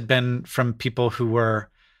funerals had been from people who were,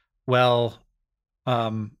 well,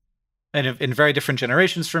 and in very different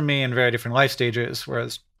generations from me and very different life stages,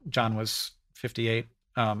 whereas John was 58.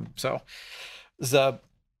 So the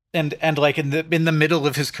and like in the middle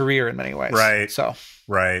of his career in many ways. Right. So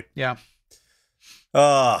right. Yeah.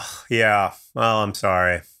 Oh, yeah. Well, I'm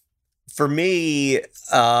sorry. For me, it's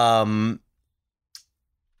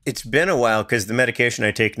been a while because the medication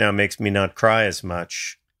I take now makes me not cry as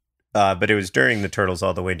much. But it was during the Turtles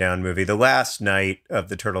All the Way Down movie. The last night of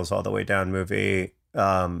the Turtles All the Way Down movie,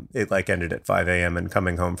 it like ended at 5 a.m. and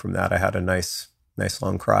coming home from that, I had a nice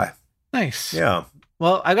long cry. Nice. Yeah.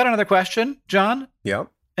 Well, I got another question, John. Yeah.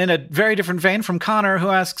 In a very different vein from Connor, who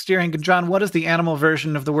asks, Dear Hank and John, what is the animal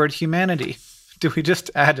version of the word humanity? Do we just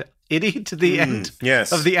add itty to the end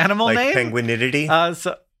of the animal like name? Penguinity?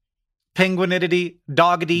 So penguinity,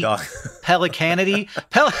 doggity, pelicanity.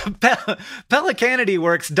 Pelicanity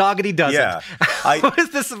works, doggity doesn't. Yeah. How is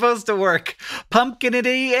this supposed to work?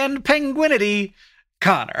 Pumpkinity and penguinity,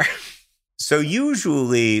 Connor. So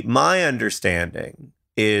usually my understanding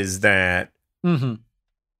is that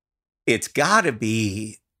it's got to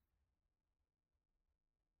be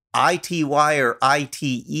ITY or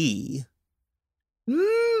ITE.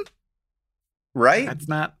 Right? That's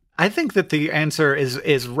not. I think that the answer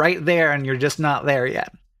is right there, and you're just not there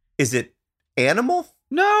yet. Is it animal?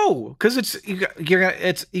 No, because you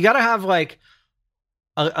got to have like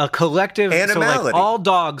a collective animality. So like all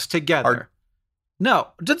dogs together. No,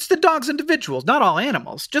 just the dogs individuals, not all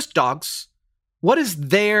animals, just dogs. What is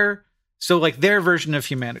their version of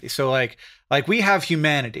humanity? So like we have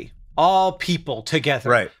humanity, all people together,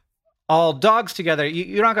 right? All dogs together.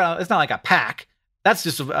 You're not gonna. It's not like a pack. That's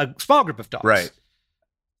just a small group of dogs, right?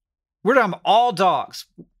 We're talking all dogs.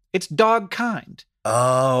 It's dog kind.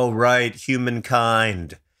 Oh, right,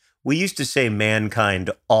 humankind. We used to say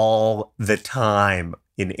mankind all the time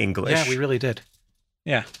in English. Yeah, we really did.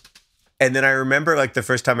 Yeah. And then I remember like the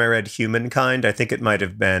first time I read Humankind, I think it might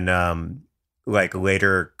have been like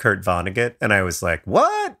later Kurt Vonnegut. And I was like,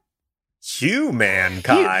 what?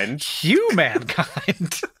 Humankind?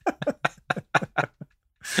 Humankind.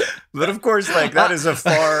 But of course, like that is a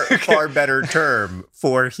far better term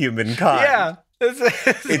for humankind. Yeah.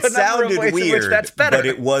 It sounded weird, that's better. but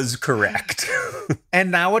it was correct. And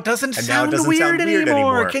now it doesn't sound weird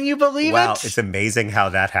anymore. Can you believe it? Wow, it's amazing how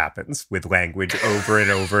that happens with language over and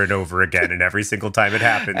over and over again. And every single time it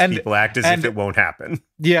happens, people act as if it won't happen.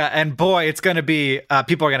 Yeah, and boy, it's going to be,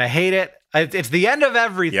 people are going to hate it. It's the end of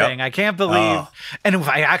everything. Yep. I can't believe. And if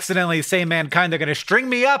I accidentally say mankind, they're going to string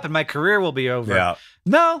me up and my career will be over. Yeah.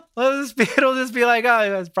 No, it'll just be like,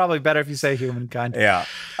 oh, it's probably better if you say humankind. Yeah.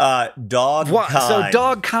 Dog kind. So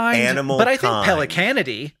dog kind. Animal but I think kind.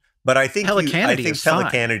 pelicanity. But I think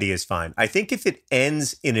Pelicanity is fine. I think if it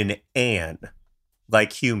ends in an an,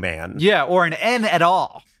 like human. Yeah, or an N at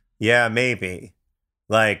all. Yeah, maybe.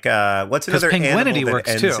 Like, what's another animal that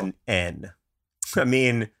ends in N? I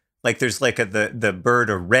mean, like there's like the bird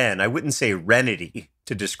a wren. I wouldn't say renity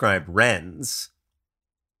to describe wrens.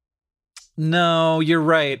 No, you're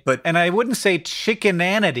right. And I wouldn't say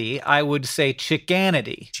chickenanity. I would say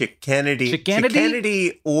chickanity.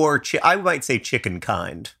 Chickanity or I might say chicken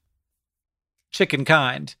kind. Chicken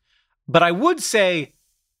kind. But I would say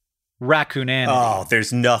raccoonanity. Oh,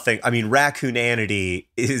 there's nothing. I mean, raccoonanity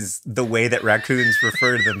is the way that raccoons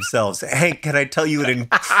refer to themselves. Hank, can I tell you an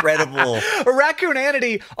incredible...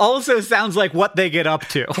 Raccoonanity also sounds like what they get up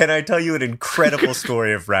to. Can I tell you an incredible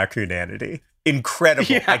story of raccoonanity? Incredible.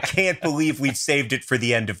 Yeah. I can't believe we've saved it for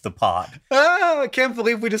the end of the pod. Oh, I can't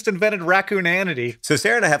believe we just invented raccoonanity. So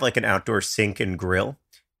Sarah and I have like an outdoor sink and grill.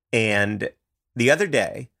 And the other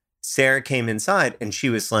day, Sarah came inside and she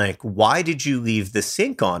was like, why did you leave the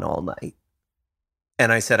sink on all night?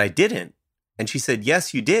 And I said, I didn't. And she said,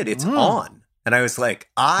 yes, you did. It's on. And I was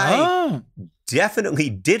like, I definitely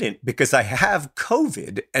didn't because I have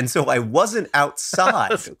COVID. And so I wasn't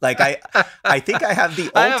outside. Like, I think I have the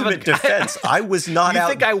ultimate defense. I was not out. You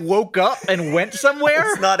think I woke up and went somewhere? I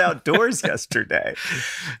was not outdoors yesterday.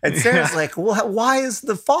 And Sarah's like, well, why is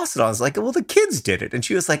the faucet on? I was like, well, the kids did it. And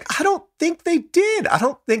she was like, I don't think they did. I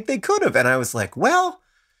don't think they could have. And I was like, well,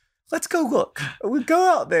 let's go look. We go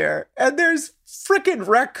out there and there's freaking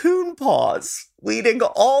raccoon paws leading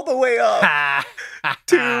all the way up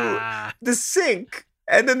to the sink.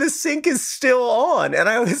 And then the sink is still on. And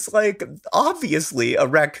I was like, obviously a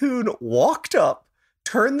raccoon walked up,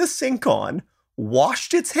 turned the sink on,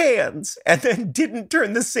 washed its hands, and then didn't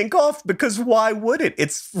turn the sink off because why would it?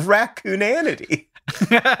 It's raccoonanity.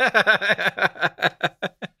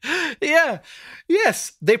 Yeah.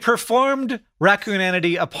 Yes. They performed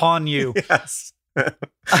Raccoonanity upon you. Yes.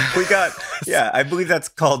 We got, I believe that's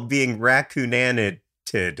called being raccoonanted.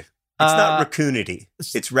 It's not raccoonity.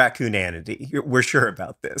 It's raccoonanity. We're sure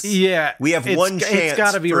about this. Yeah. We have one chance it's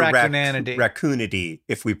gotta be for Raccoonanity. Raccoonity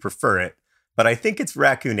if we prefer it, but I think it's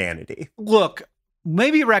raccoonanity. Look,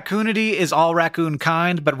 maybe Raccoonity is all raccoon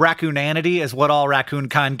kind, but Raccoonanity is what all raccoon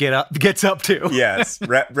kind gets up to. Yes.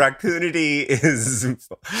 Raccoonity is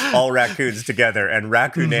all raccoons together, and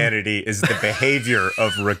Raccoonanity is the behavior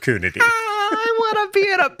of raccoonity. I want to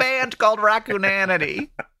be in a band called Raccoonanity.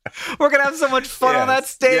 We're going to have so much fun on that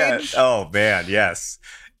stage. Yes. Oh, man, yes.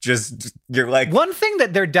 Just, you're like... One thing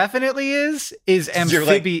that there definitely is You're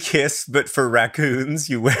like Kiss, but for raccoons.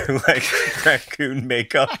 You wear, like, raccoon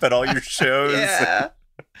makeup at all your shows. Yeah.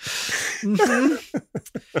 Mm-hmm.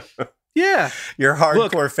 Yeah. Your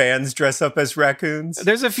hardcore fans dress up as raccoons.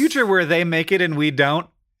 There's a future where they make it and we don't.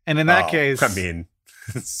 And in that case... I mean...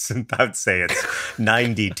 I'd say it's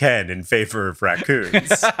 90-10 in favor of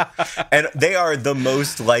raccoons. And they are the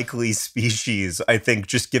most likely species, I think,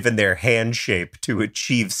 just given their hand shape to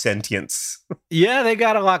achieve sentience. Yeah, they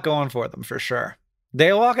got a lot going for them, for sure.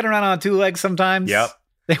 They're walking around on two legs sometimes. Yep.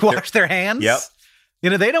 They wash their hands. Yep. You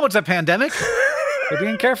know, they know it's a pandemic. They're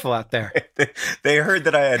being careful out there. They heard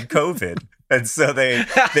that I had COVID, and so they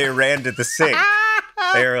ran to the sink.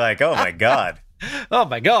 They were like, oh, my God. Oh,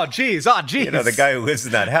 my God. Jeez. Oh, jeez. You know, the guy who lives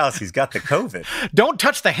in that house, he's got the COVID. Don't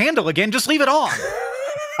touch the handle again. Just leave it on.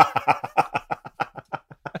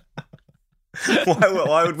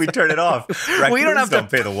 Why would we turn it off? Raccoons we don't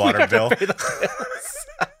pay the water bill.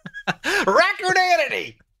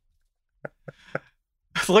 Raccoonanity.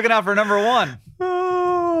 Looking out for number one.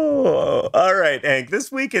 Oh, all right, Hank.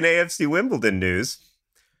 This week in AFC Wimbledon news,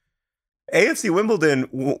 AFC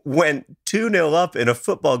Wimbledon went 2-0 up in a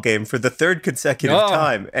football game for the third consecutive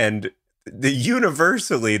time, and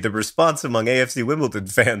universally the response among AFC Wimbledon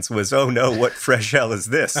fans was, "Oh no, what fresh hell is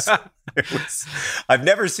this?" I've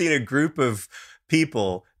never seen a group of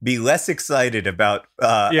people be less excited about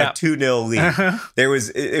a 2-0 lead.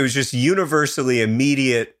 It was just universally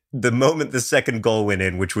immediate. The moment the second goal went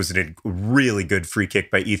in, which was a really good free kick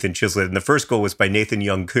by Ethan Chislett, and the first goal was by Nathan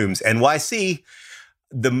Young-Coombs, NYC.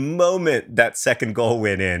 The moment that second goal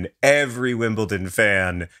went in, every Wimbledon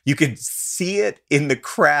fan, you could see it in the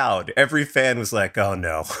crowd. Every fan was like, oh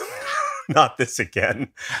no, not this again.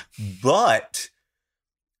 But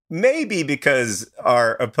maybe because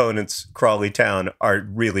our opponents, Crawley Town, are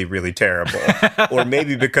really, really terrible. Or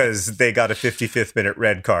maybe because they got a 55th minute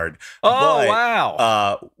red card. Oh,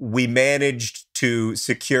 wow. We managed to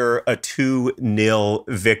secure a 2-0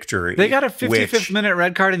 victory. They got a 55th minute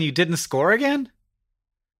red card and you didn't score again?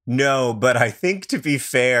 No, but I think, to be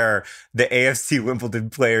fair, the AFC Wimbledon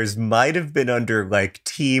players might have been under like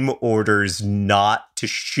team orders not to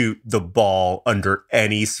shoot the ball under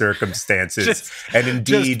any circumstances, and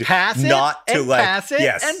indeed just pass it not to and like pass it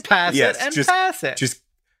yes, and pass yes, it and just, pass it.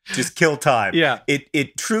 Just kill time. Yeah.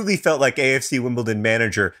 It truly felt like AFC Wimbledon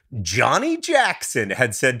manager Johnny Jackson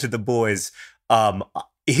had said to the boys,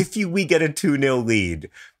 if we get a 2-0 lead,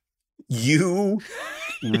 you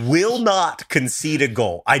will not concede a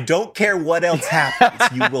goal. I don't care what else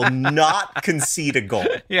happens. You will not concede a gool.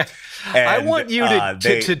 Yeah. And, I want you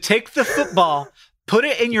to take the football, put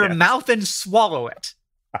it in your mouth and swallow it.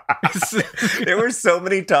 There were so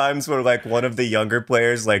many times where like one of the younger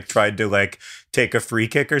players like tried to like take a free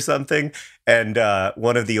kick or something, and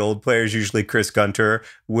one of the old players, usually Chris Gunter,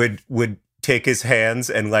 would take his hands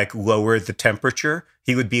and like lower the temperature.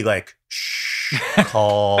 He would be like, shh,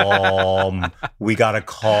 calm. We got to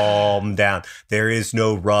calm down. There is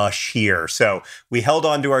no rush here. So we held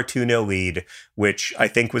on to our 2-0 lead, which I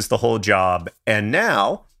think was the whole job. And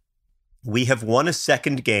now we have won a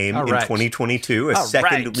second game in 2022, a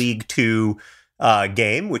second League Two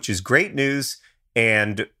game, which is great news.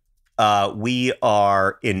 And we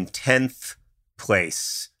are in 10th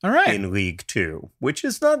place in League Two, which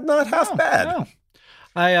is not half bad. No.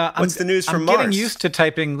 What's the news from Mars? I'm getting used to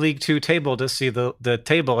typing League Two table to see the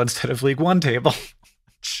table instead of League One table.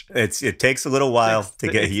 It takes a little while to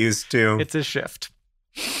get used to. It's a shift.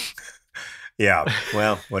 Yeah.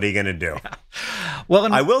 Well, what are you going to do? Yeah.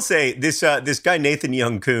 Well, I will say this guy, Nathan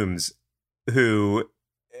Young-Coombs, who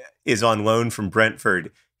is on loan from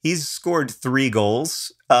Brentford, he's scored 3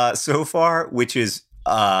 goals so far, which is,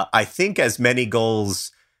 I think, as many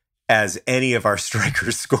goals as any of our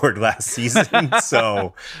strikers scored last season.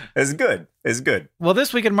 So it's good. It's good. Well,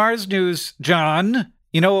 this week in Mars News, John,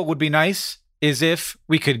 you know what would be nice? is if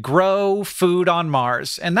we could grow food on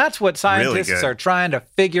Mars. And that's what scientists are trying to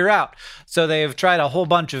figure out. So they've tried a whole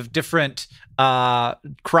bunch of different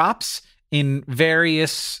crops in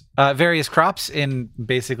various crops in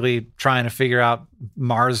basically trying to figure out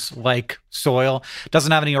Mars-like soil.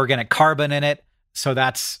 Doesn't have any organic carbon in it, so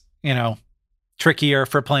that's, trickier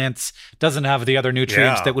for plants. Doesn't have the other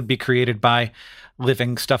nutrients that would be created by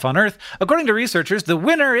living stuff on Earth. According to researchers, the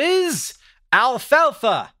winner is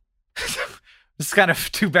alfalfa. It's kind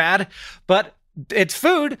of too bad, but it's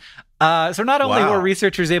food. So not only were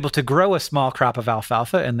researchers able to grow a small crop of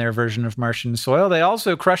alfalfa in their version of Martian soil, they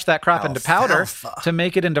also crushed that crop into powder to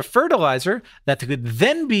make it into fertilizer that could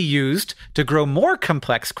then be used to grow more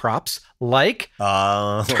complex crops like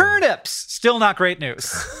turnips. Still not great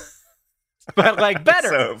news. But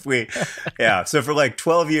better. So for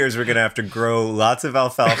 12 years, we're going to have to grow lots of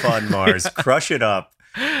alfalfa on Mars, crush it up,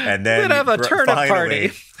 and then have a turnip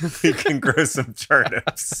party. We can grow some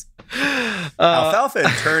turnips. Alfalfa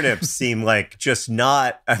and turnips seem like just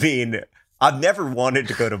not, I've never wanted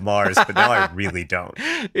to go to Mars, but now I really don't.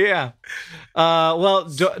 Yeah.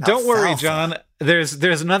 Don't worry, John.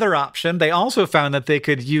 There's another option. They also found that they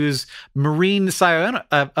could use a marine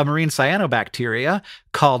cyanobacteria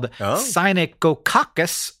called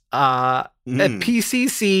Cyanococcus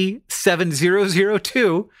PCC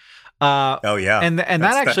 7002. And that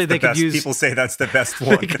actually they could use. People say that's the best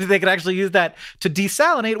one. They could actually use that to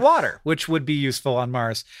desalinate water, which would be useful on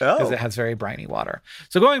Mars because it has very briny water.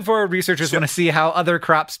 So going forward, researchers want to see how other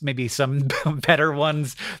crops, maybe some better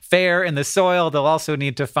ones, fare in the soil. They'll also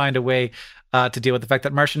need to find a way to deal with the fact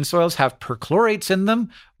that Martian soils have perchlorates in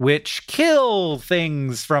them, which kill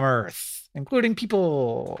things from Earth, including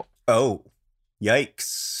people. Oh,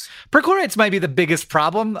 yikes. Perchlorates might be the biggest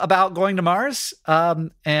problem about going to Mars.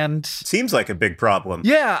 And seems like a big problem.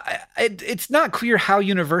 Yeah, it's not clear how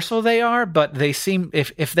universal they are, but they seem,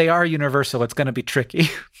 if they are universal, it's going to be tricky.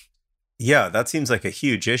 Yeah, that seems like a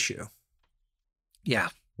huge issue. Yeah.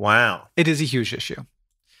 Wow. It is a huge issue.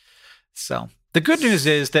 So the good news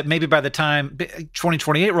is that maybe by the time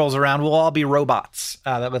 2028 rolls around, we'll all be robots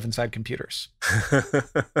that live inside computers.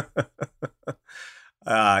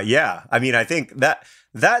 Yeah. I think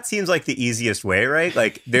that seems like the easiest way, right?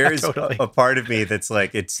 Like there's a part of me that's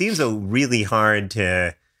like, it seems really hard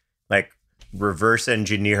to reverse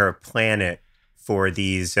engineer a planet for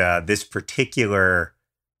these, this particular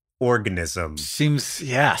organism. Seems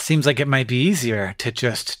like it might be easier to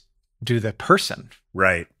just do the person.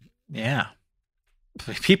 Right. Yeah.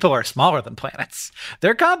 People are smaller than planets.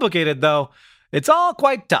 They're complicated though. It's all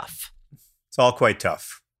quite tough.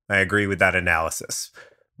 I agree with that analysis.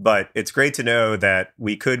 But it's great to know that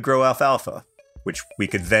we could grow alfalfa, which we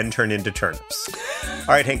could then turn into turnips.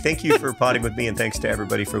 All right, Hank, thank you for potting with me, and thanks to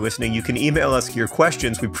everybody for listening. You can email us your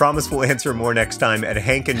questions. We promise we'll answer more next time at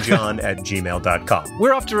hankandjohn@gmail.com.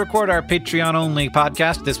 We're off to record our Patreon-only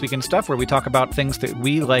podcast, This Week in Stuff, where we talk about things that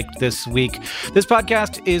we liked this week. This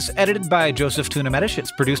podcast is edited by Joseph Tuna-Medish.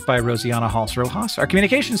 It's produced by Rosianna Halls-Rojas. Our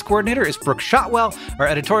communications coordinator is Brooke Shotwell. Our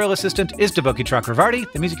editorial assistant is Deboki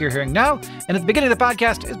Chakravarti. The music you're hearing now and at the beginning of the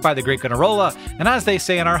podcast is by the Great Gunnarolla. And as they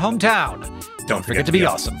say in our hometown, don't forget to be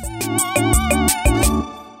awesome.